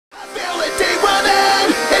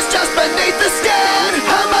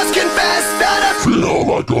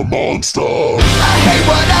a monster. I hate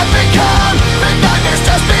what I've become, the nightmare's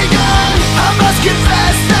just begun. I must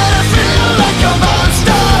confess that I feel like a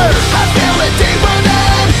monster. I feel it deep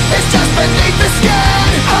within, it's just beneath the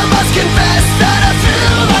skin. I must confess that I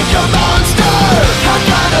feel like a monster. I'm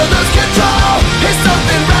gonna lose control, it's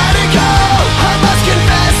something radical. I must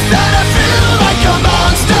confess that I feel like a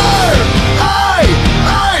monster.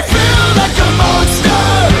 I feel like a monster.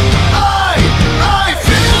 I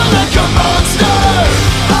feel like a monster.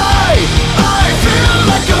 I feel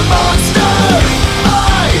like a monster.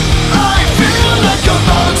 I feel like a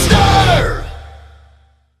monster.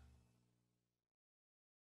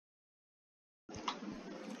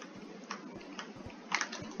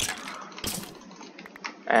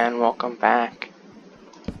 And welcome back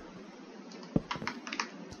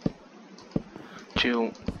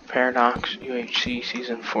to Paradox UHC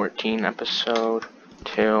Season 14, Episode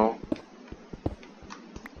 2.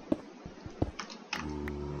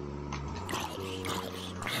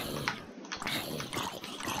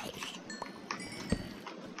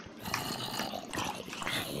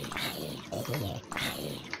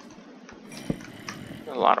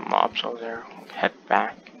 A lot of mobs over there. Head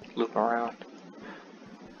back, loop around.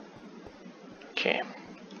 Okay.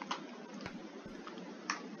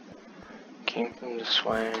 Came from this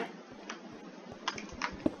way.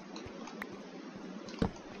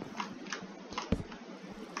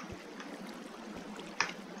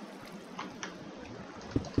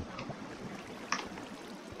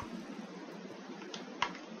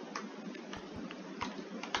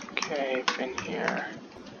 Okay, in here.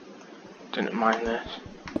 Didn't mind this.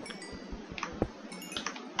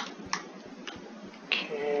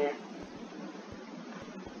 Okay.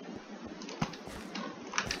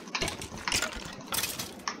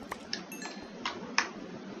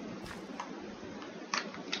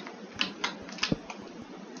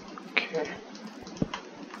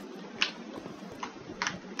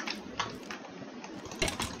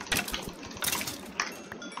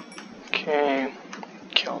 Okay,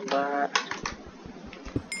 kill that.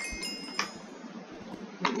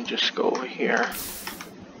 Let me just go over here.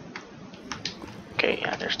 Okay,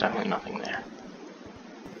 yeah, there's definitely nothing there.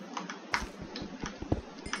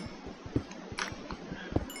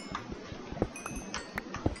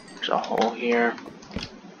 There's a hole here.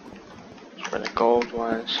 That's where the gold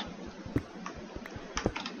was.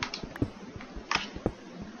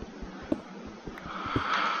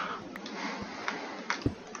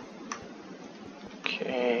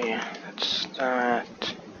 Okay, that's that.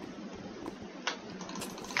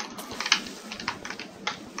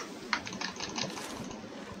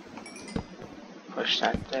 Push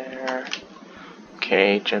that there.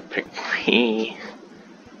 Okay, just pick me.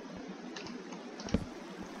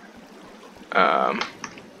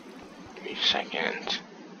 Give me a second.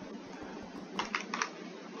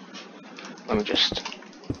 Let me just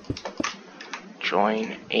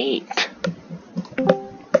join 8.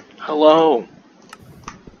 Hello.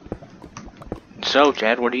 So,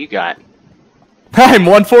 Jed, what do you got? I'm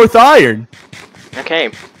 1/4 iron.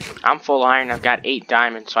 Okay, I'm full iron. I've got 8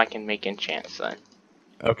 diamonds, so I can make enchants then.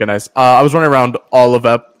 Okay, nice. I was running around all of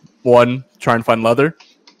Ep 1 trying to find leather,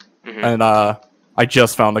 and I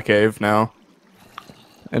just found a cave now.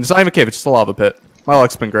 And it's not even a cave; it's just a lava pit. My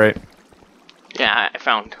luck's been great. Yeah, I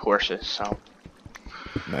found horses, so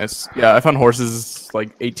Nice. Yeah, I found horses like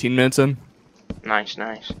 18 minutes in. nice,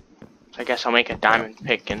 nice. So I guess I'll make a diamond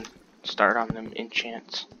pick and start on them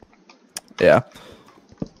enchants. Yeah.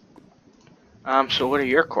 So what are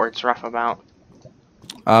your chords rough about?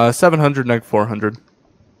 700 neg 400.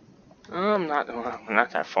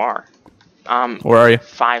 Not that far. Where are you?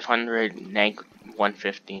 500 neg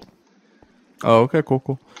 150. Oh, okay, cool,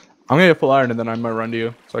 cool. I'm gonna get full iron and then I might run to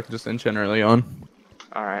you, so I can just enchant early on.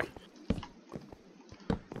 Alright.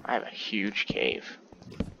 I have a huge cave.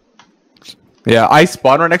 Yeah, I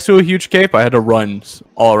spawned right next to a huge cave. I had to run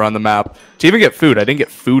all around the map to even get food. I didn't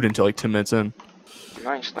get food until like 10 minutes in.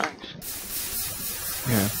 Nice, nice.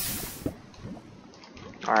 Yeah.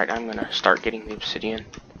 Alright, I'm gonna start getting the obsidian.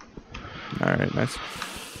 Alright, nice.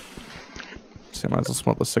 So I might as well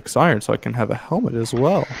smelt the 6 iron so I can have a helmet as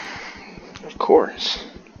well. Of course.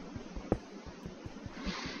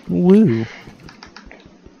 Woo.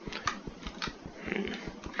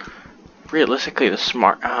 Realistically, the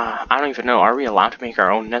smart, I don't even know, are we allowed to make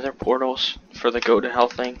our own nether portals for the go to hell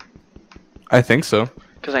thing? I think so.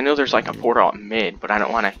 Because I know there's like a portal at mid, but I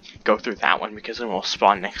don't want to go through that one because then we'll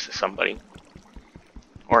spawn next to somebody.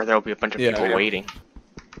 Or there'll be a bunch of people waiting.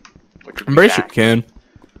 I'm pretty sure you can.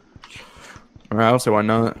 Alright, I don't see why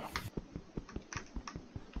not.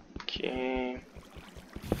 Okay.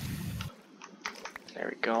 There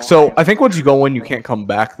we go. So I think once you go in, you can't come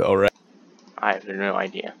back though, right? I have no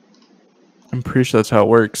idea. I'm pretty sure that's how it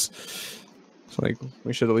works. So like,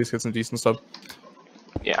 we should at least get some decent stuff.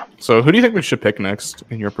 Yeah. So who do you think we should pick next,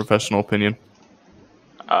 in your professional opinion?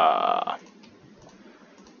 I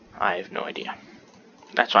have no idea.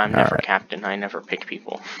 That's why I'm never captain. I never pick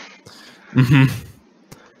people.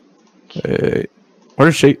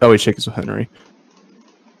 Where's Shake? Oh wait, Shake is with Henry.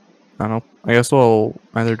 I don't know. I guess we'll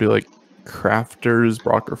either do like Crafters,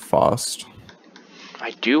 Brock, or Fost.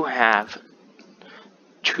 I do have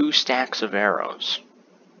 2 stacks of arrows.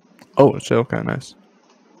 Oh, shit, okay, nice.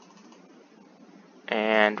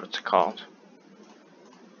 And what's it called?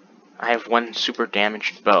 I have 1 super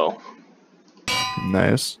damaged bow.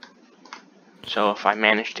 Nice. So if I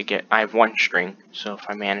manage to get... I have 1 string. So if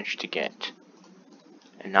I manage to get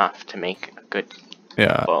enough to make a good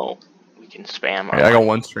bow, we can spam. Yeah, I got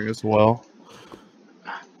 1 string as well.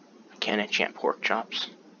 I can't enchant pork chops.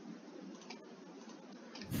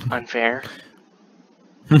 Unfair.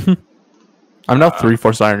 I'm now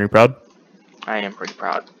 3/4 iron. Are you proud? I am pretty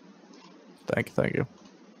proud. Thank you, thank you.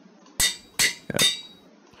 Yeah.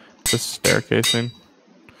 Just staircasing.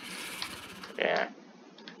 Yeah.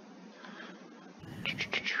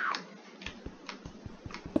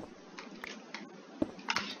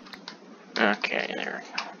 Okay, there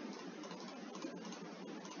we go.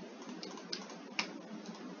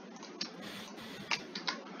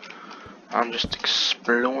 I'm just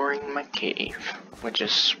exploring my cave, which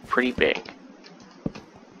is pretty big.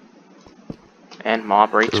 And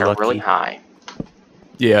mob rates are really high.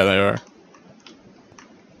 Yeah, they are.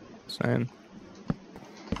 Saying.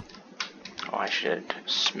 Oh, I should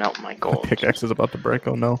smelt my gold. My pickaxe is about to break.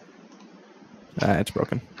 Oh no. Ah, it's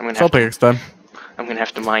broken. I'm gonna pickaxe time. I'm gonna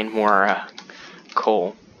have to mine more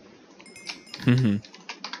coal.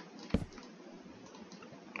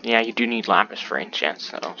 Yeah, you do need lapis for enchants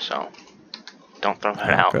though, so don't throw that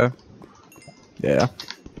out. Okay. Yeah.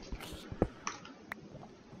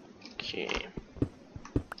 Okay.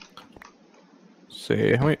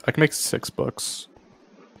 See, how many? I can make 6 books.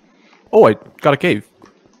 Oh, I got a cave.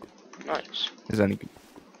 Nice. Is any good?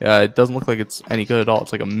 Yeah, it doesn't look like it's any good at all.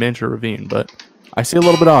 It's like a miniature ravine, but I see a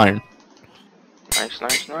little bit of iron. Nice,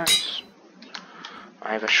 nice, nice.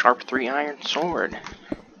 I have a sharp 3 iron sword.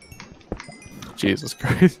 Jesus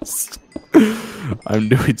Christ. I'm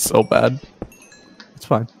doing so bad. It's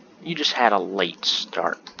fine. You just had a late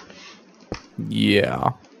start.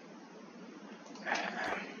 Yeah.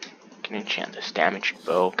 Can enchant this damaged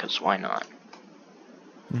bow, because why not?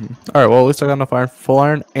 Alright, well, at least I got enough iron for full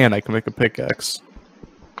iron, and I can make a pickaxe.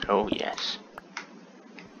 Oh, yes.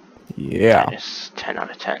 Yeah. That is 10 out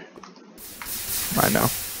of 10. I know.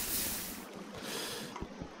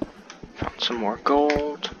 Found some more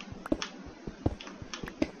gold.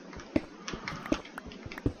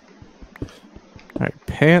 Alright,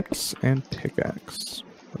 pants and pickaxe.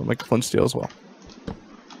 I'll make a flint steel as well.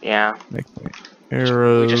 Yeah. Make my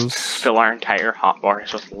arrows. We just fill our entire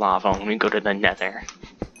hotbars with lava when we go to the nether.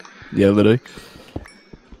 Yeah, literally.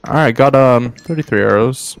 Alright, got 33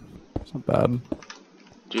 arrows. It's not bad.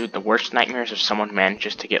 Dude, the worst nightmare is if someone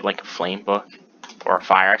manages to get like a flame book or a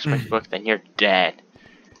fire aspect book, then you're dead.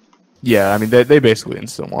 Yeah, I mean, they basically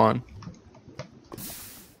instant one.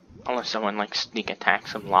 Unless someone like sneak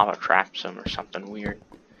attacks them, lava traps them, or something weird.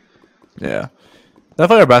 Yeah.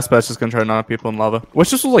 Definitely our best bet is just gonna try to knock people in lava.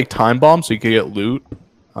 Which this was like time bomb, so you could get loot.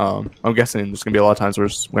 I'm guessing there's gonna be a lot of times where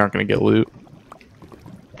we aren't gonna get loot.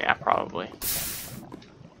 Yeah, probably.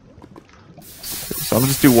 So I'm gonna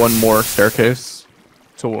just do one more staircase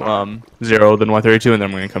to 0, then 132, and then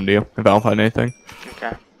I'm gonna come to you if I don't find anything.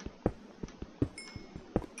 Okay.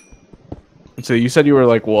 So you said you were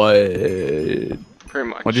like what? Pretty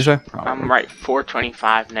much. What'd you say? I'm right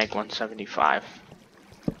 425, neg 175.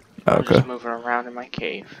 I'm Okay. just moving around in my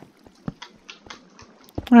cave.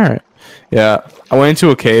 Alright. Yeah. I went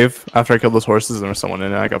into a cave after I killed those horses and there was someone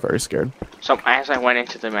in it. I got very scared. So as I went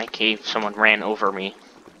into my cave, someone ran over me.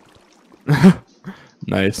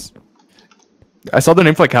 Nice. I saw their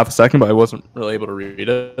name for like half a second, but I wasn't really able to read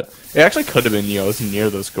it. It actually could have been you. I was near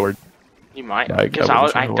those gourd. You might, Yeah, because I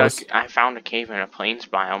wasn't sure I found a cave in a plains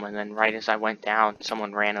biome, and then right as I went down,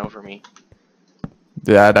 someone ran over me.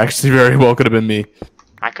 Yeah, it actually very well could have been me.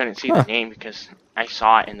 I couldn't see the name because I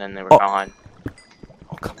saw it and then they were gone.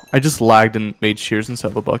 Oh, come on. I just lagged and made shears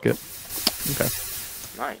instead of a bucket. Okay.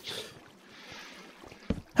 Nice.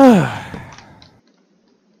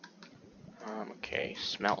 Okay,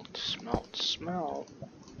 smelt.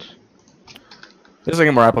 Just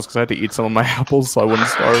get more apples because I had to eat some of my apples so I wouldn't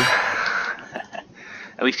starve.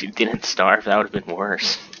 At least you didn't starve, that would have been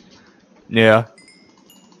worse. Yeah.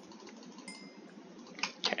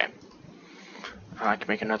 I can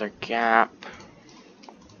make another gap.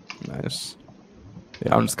 Nice.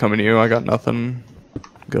 Yeah, I'm just coming to you. I got nothing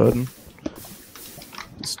good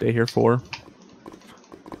to stay here for.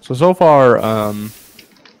 So far,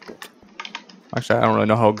 actually, I don't really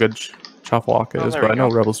know how good Chop Walk is, but I know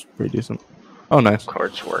Rebel's pretty decent. Oh, nice.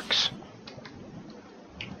 Cords works.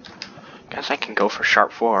 Guess I can go for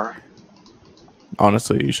sharp 4.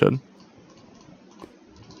 Honestly, you should.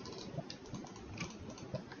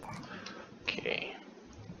 Okay.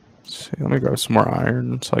 Let's see, let me grab some more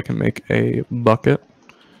iron so I can make a bucket.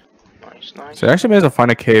 Nice, nice. So I actually managed to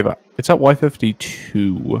find a cave. It's at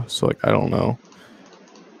Y52, so like I don't know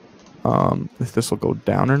if this will go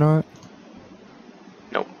down or not.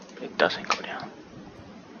 Nope, it doesn't go down.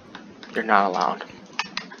 You're not allowed.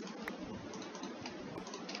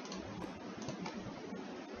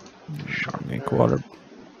 Make water.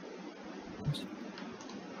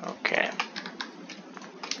 Okay.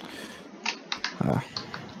 Alright.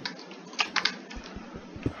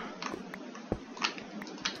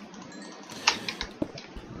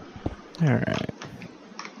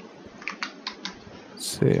 Let's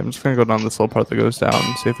see, I'm just gonna go down this little part that goes down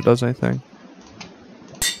and see if it does anything.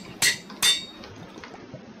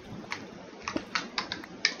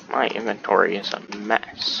 My inventory is a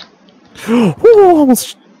mess. Ooh,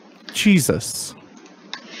 almost. Jesus.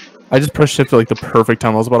 I just pushed shift at like the perfect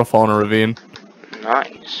time. I was about to fall in a ravine.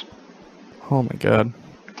 Nice. Oh my god.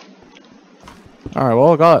 Alright,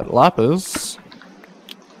 well, I got lapis.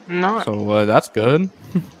 Nice. So that's good.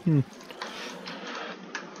 Let's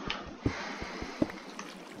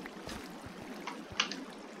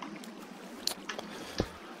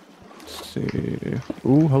see.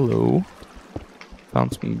 Ooh, hello.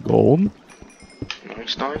 Found some gold.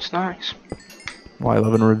 Nice, nice, nice.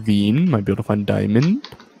 Y11 ravine. Might be able to find diamond.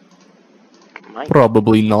 Might.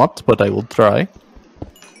 Probably not, but I will try.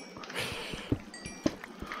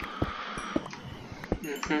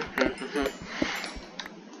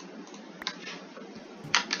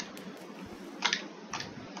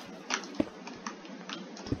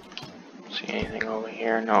 See anything over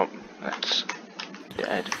here? Nope. That's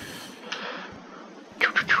dead.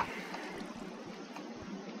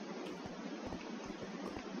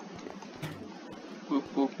 Boop,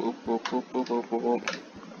 boop, boop, boop, boop, boop, boop, boop, boop.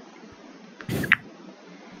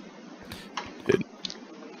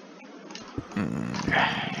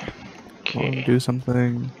 Okay. Do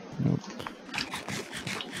something. Nope.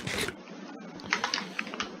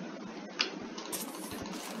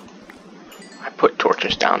 I put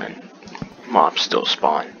torches down and mobs still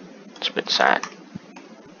spawn. It's a bit sad.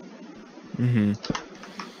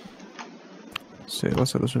 See,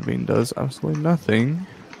 let's say this ravine does absolutely nothing.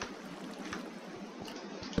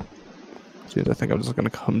 See, I think I'm just gonna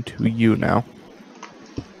come to you now.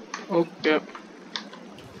 Okay.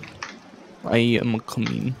 I am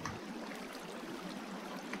coming.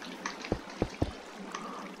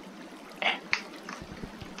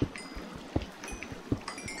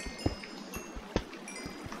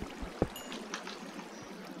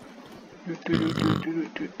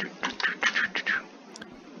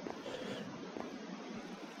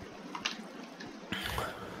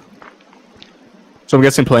 So I'm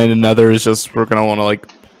guessing playing another is just we're gonna want to like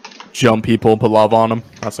jump people and put lava on them.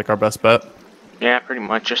 That's like our best bet. Yeah, pretty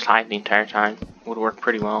much. Just hide the entire time. Would work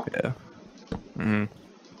pretty well. Yeah.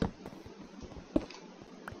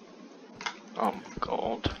 Oh,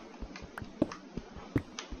 gold.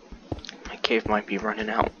 My cave might be running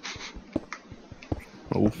out.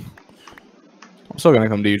 Oh. I'm still gonna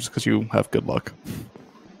come to you just because you have good luck.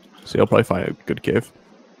 So you'll probably find a good cave.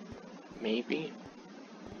 Maybe.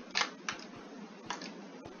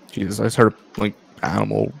 Jesus, I just heard like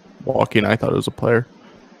animal walking. I thought it was a player.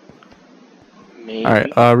 Maybe.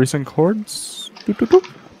 Alright, recent chords.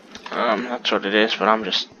 That's what it is, but I'm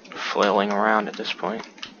just flailing around at this point.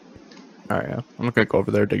 Alright, yeah. I'm not gonna go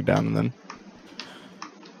over there, dig down, and then.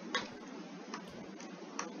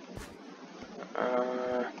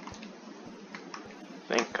 I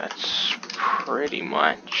think that's pretty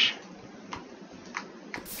much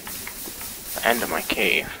the end of my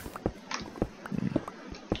cave.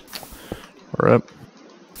 Rip.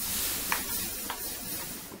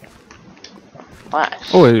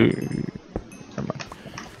 Last. Oh, wait. Never mind.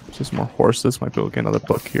 It's just more horses. Might be able to get another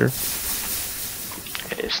book here.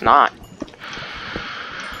 It is not.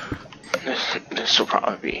 This will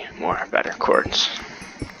probably be more better chords.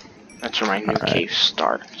 That's where my new cave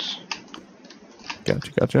starts.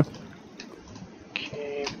 Gotcha, gotcha.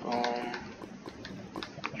 Okay, boom.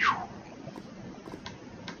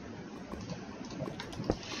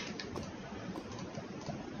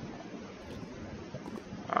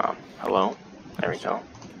 Hello? There we go.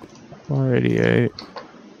 488.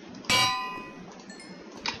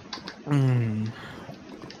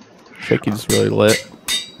 Shaky's really lit.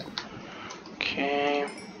 Okay.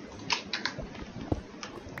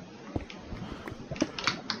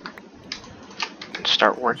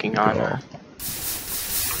 Start working on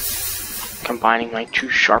combining my two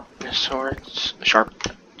sharp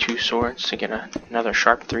two swords to get another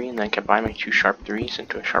sharp 3, and then combine my two sharp 3s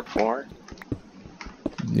into a sharp 4.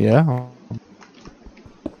 Yeah.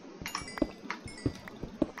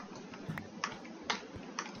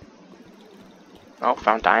 Oh,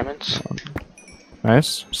 found diamonds.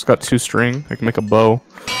 Nice. Just got 2 string. I can make a bow.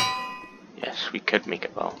 Yes, we could make a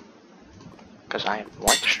bow. Because I have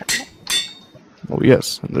 1 string. Oh,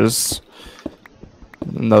 yes. There's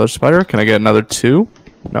another spider. Can I get another 2?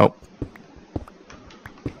 Nope.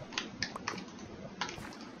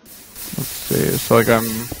 Let's see. So, like, I'm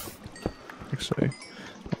actually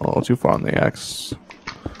a little too far on the X.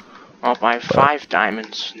 Well, I have 5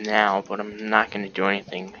 diamonds now, but I'm not going to do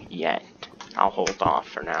anything yet. I'll hold off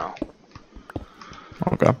for now.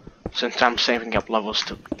 Okay. Since I'm saving up levels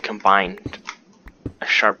to combine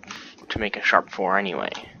to make a sharp 4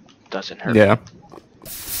 anyway. Doesn't hurt. Yeah.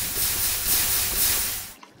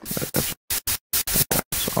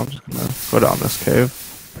 So I'm just gonna go down this cave.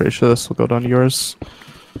 Pretty sure this will go down yours.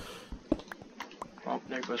 Well,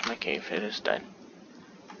 there goes my cave. It is dead.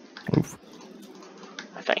 Oof.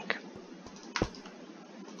 I think.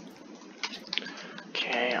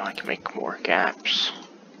 Okay, I can make more gaps.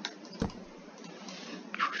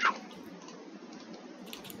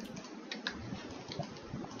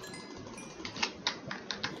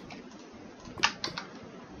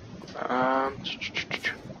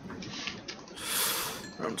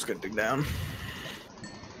 I'm just gonna dig down.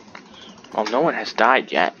 Well, no one has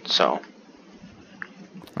died yet, so.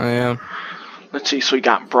 I am. Let's see, so we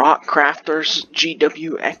got Brock, Crafters,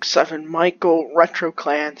 GWX7, Michael, Retro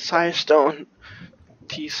Clan, Firestone,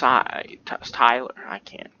 Tyler, I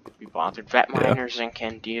can't be bothered, Vet Miners, and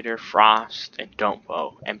Candidator, Frost, and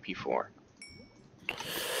Dompo, MP4.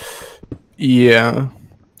 Yeah.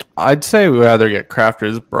 I'd say we'd rather get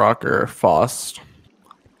Crafters, Brock, or Fost.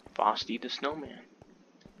 Frosty the Snowman.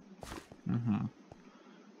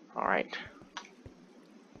 Alright.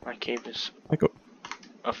 My cave is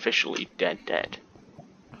officially dead.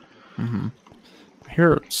 I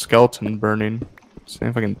hear a skeleton burning. See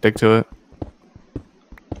if I can dig to it.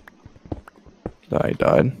 I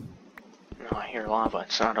died. No, I hear lava.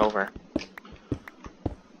 It's not over.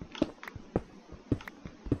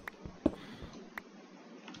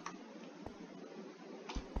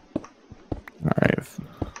 Alright.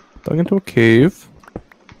 Dug into a cave.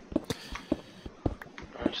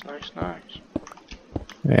 Nice.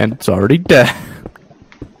 And it's already dead.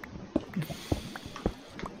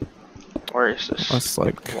 Where is this? That's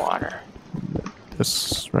like water.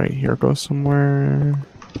 This right here goes somewhere.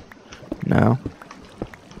 No.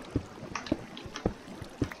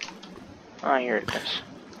 Oh, here it is.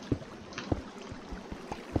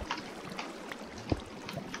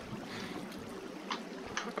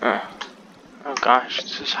 Oh gosh,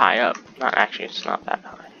 this is high up. Actually, it's not that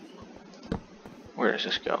high. Where does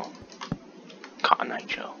this go? Cotton Eye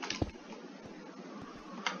Joe.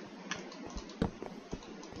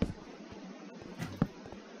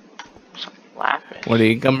 Some lapis. Where do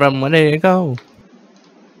you come from? Where do you go?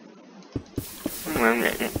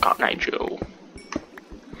 Cotton Eye Joe.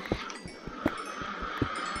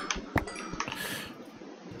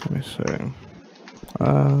 Let me see.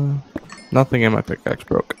 Nothing in my pickaxe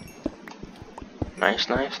broke. Nice.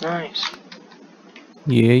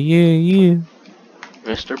 Yeah.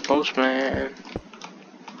 Mr. Postman,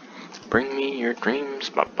 bring me your dreams.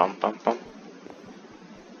 Bum, bum, bum, bum.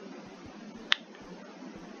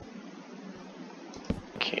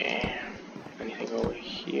 Okay. Anything over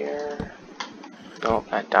here? No,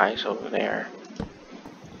 that dies over there.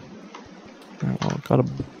 Well, got a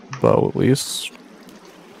bow at least.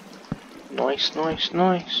 Nice.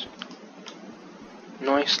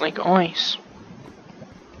 Nice like ice.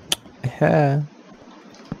 Yeah.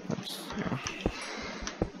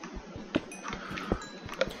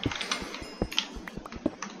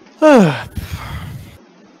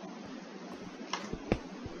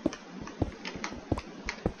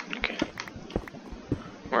 Okay.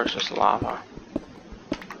 Where's this lava?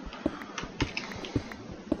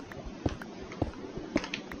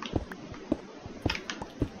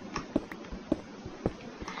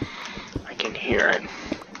 I can hear it.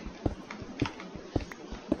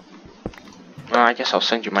 Well, I guess I'll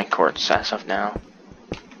send you my quartz as of now.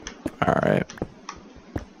 Alright.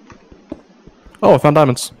 Oh, I found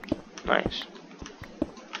diamonds. Nice.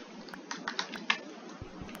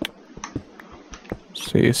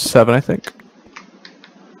 see, 7, I think.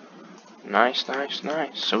 Nice, nice,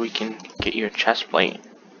 nice. So we can get you a chest plate.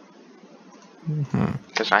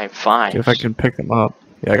 Because I have 5. See if I can pick them up.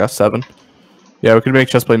 Yeah, I got 7. Yeah, we can make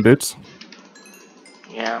chest plate and boots.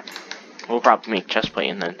 Yeah. We'll probably make chest plate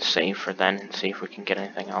and then save for then and see if we can get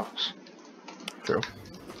anything else. True.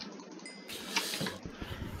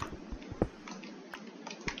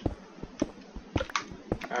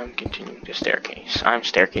 I'm continuing to staircase. I'm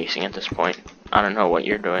staircasing at this point. I don't know what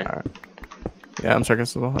you're doing. Alright. Yeah, I'm staircasing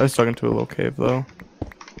as well. I was stuck into a little cave though.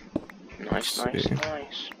 Nice, nice,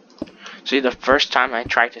 nice. See, the first time I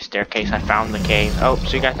tried to staircase, I found the cave. Oh,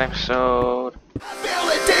 see you guys next episode. I feel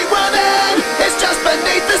it deep within, it's just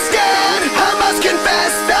beneath the skin. I must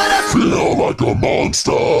confess that I feel like a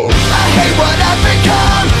monster. I hate what I've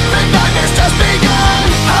become, the nightmare's just begun.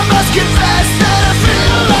 I must confess that I feel